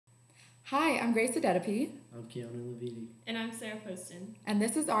Hi, I'm Grace Adedapi, I'm Keanu Leviti. And I'm Sarah Poston. and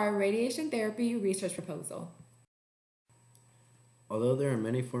this is our radiation therapy research proposal. Although there are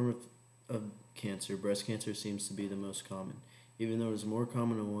many forms of cancer, breast cancer seems to be the most common. Even though it is more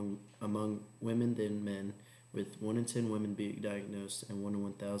common among women than men, with 1 in 10 women being diagnosed and 1 in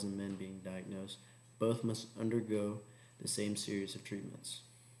 1,000 men being diagnosed, both must undergo the same series of treatments.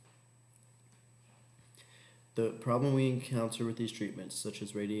 The problem we encounter with these treatments, such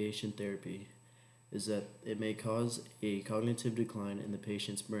as radiation therapy, is that it may cause a cognitive decline in the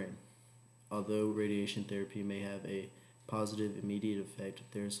patient's brain. Although radiation therapy may have a positive immediate effect,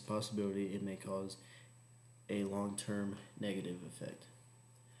 there is a possibility it may cause a long-term negative effect.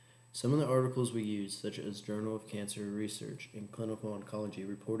 Some of the articles we use, such as Journal of Cancer Research and Clinical Oncology,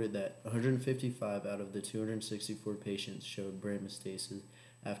 reported that 155 out of the 264 patients showed brain metastasis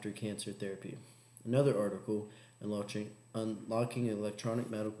after cancer therapy. Another article, Unlocking Electronic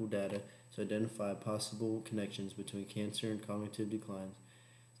Medical Data to Identify Possible Connections Between Cancer and Cognitive Declines,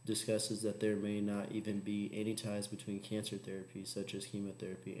 discusses that there may not even be any ties between cancer therapy, such as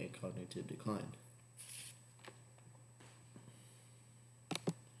chemotherapy, and cognitive decline.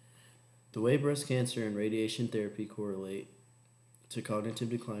 The way breast cancer and radiation therapy correlate to cognitive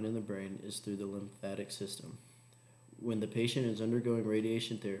decline in the brain is through the lymphatic system. When the patient is undergoing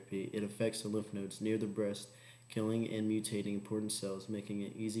radiation therapy, it affects the lymph nodes near the breast, killing and mutating important cells, making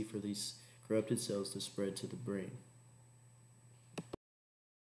it easy for these corrupted cells to spread to the brain.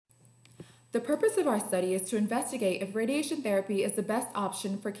 The purpose of our study is to investigate if radiation therapy is the best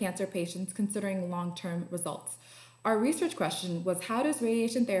option for cancer patients considering long-term results. Our research question was, how does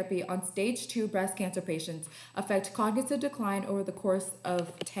radiation therapy on stage 2 breast cancer patients affect cognitive decline over the course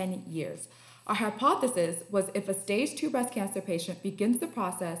of 10 years? Our hypothesis was if a stage 2 breast cancer patient begins the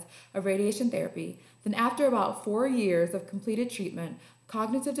process of radiation therapy, then after about 4 years of completed treatment,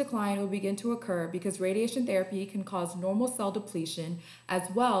 cognitive decline will begin to occur because radiation therapy can cause normal cell depletion as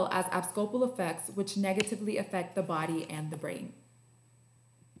well as abscopal effects which negatively affect the body and the brain.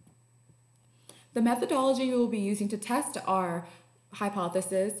 The methodology we will be using to test our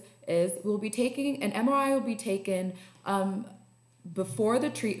hypothesis is we'll be taking an MRI will be taken before the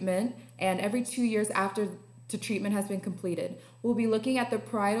treatment and every 2 years after the treatment has been completed. We'll be looking at the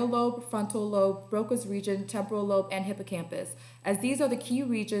parietal lobe, frontal lobe, Broca's region, temporal lobe, and hippocampus, as these are the key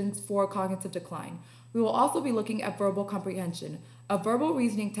regions for cognitive decline. We will also be looking at verbal comprehension. A verbal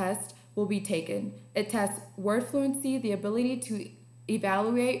reasoning test will be taken. It tests word fluency, the ability to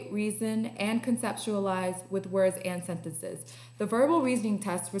evaluate, reason, and conceptualize with words and sentences. The verbal reasoning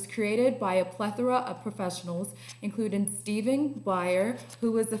test was created by a plethora of professionals, including Stephen Byer,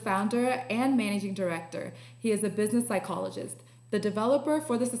 who is the founder and managing director. He is a business psychologist. The developer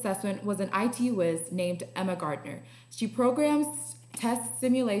for this assessment was an IT whiz named Emma Gardner. She programs test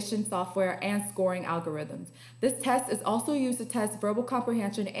simulation software and scoring algorithms. This test is also used to test verbal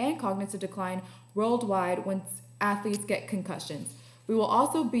comprehension and cognitive decline worldwide when athletes get concussions. We will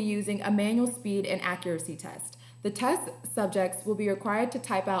also be using a manual speed and accuracy test. The test subjects will be required to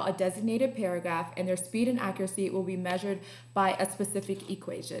type out a designated paragraph, and their speed and accuracy will be measured by a specific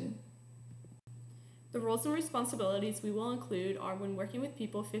equation. The roles and responsibilities we will include are when working with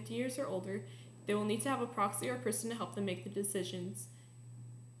people 50 years or older, they will need to have a proxy or person to help them make the decisions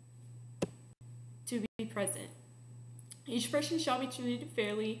to be present. Each person shall be treated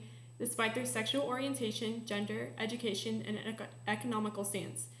fairly despite their sexual orientation, gender, education, and economical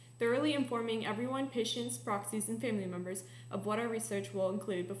stance, thoroughly informing everyone, patients, proxies, and family members of what our research will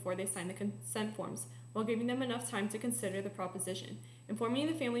include before they sign the consent forms, while giving them enough time to consider the proposition. Informing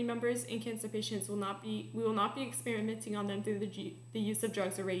the family members and cancer patients we will not be experimenting on them through the use of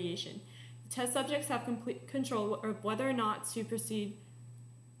drugs or radiation. The test subjects have complete control of whether or not to proceed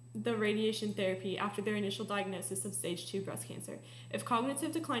the radiation therapy after their initial diagnosis of stage 2 breast cancer. If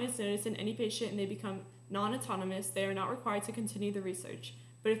cognitive decline is noticed in any patient and they become non-autonomous, they are not required to continue the research.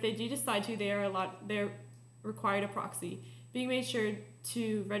 But if they do decide to, they are required a proxy, being made sure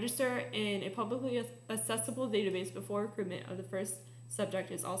to register in a publicly accessible database before recruitment of the first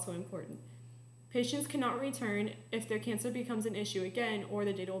subject is also important. Patients cannot return if their cancer becomes an issue again or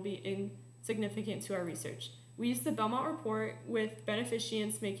the data will be insignificant to our research. We use the Belmont report with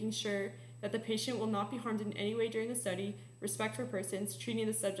beneficients, making sure that the patient will not be harmed in any way during the study, respect for persons, treating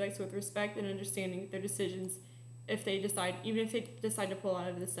the subjects with respect and understanding their decisions even if they decide to pull out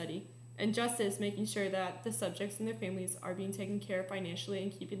of the study, and justice, making sure that the subjects and their families are being taken care of financially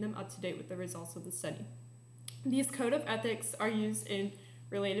and keeping them up to date with the results of the study. These code of ethics are used in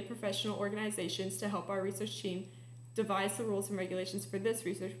related professional organizations to help our research team devise the rules and regulations for this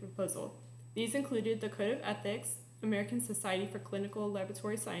research proposal. These included the Code of Ethics, American Society for Clinical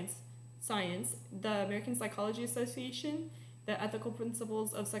Laboratory Science, Science, the American Psychology Association, the Ethical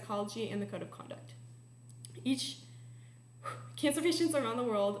Principles of Psychology, and the Code of Conduct. Cancer patients around the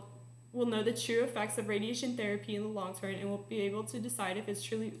world will know the true effects of radiation therapy in the long term and will be able to decide if it's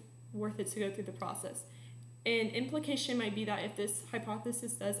truly worth it to go through the process. An implication might be that if this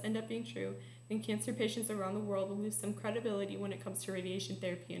hypothesis does end up being true, then cancer patients around the world will lose some credibility when it comes to radiation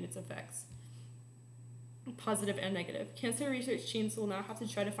therapy and its effects, positive and negative. Cancer research teams will now have to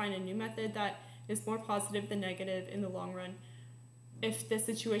try to find a new method that is more positive than negative in the long run. If this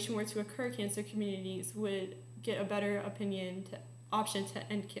situation were to occur, cancer communities would get a better option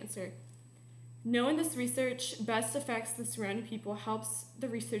to end cancer. Knowing this research best affects the surrounding people helps the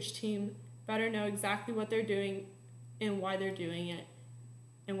research team better know exactly what they're doing and why they're doing it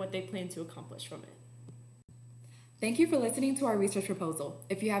and what they plan to accomplish from it. Thank you for listening to our research proposal.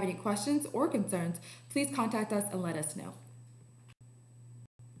 If you have any questions or concerns, please contact us and let us know.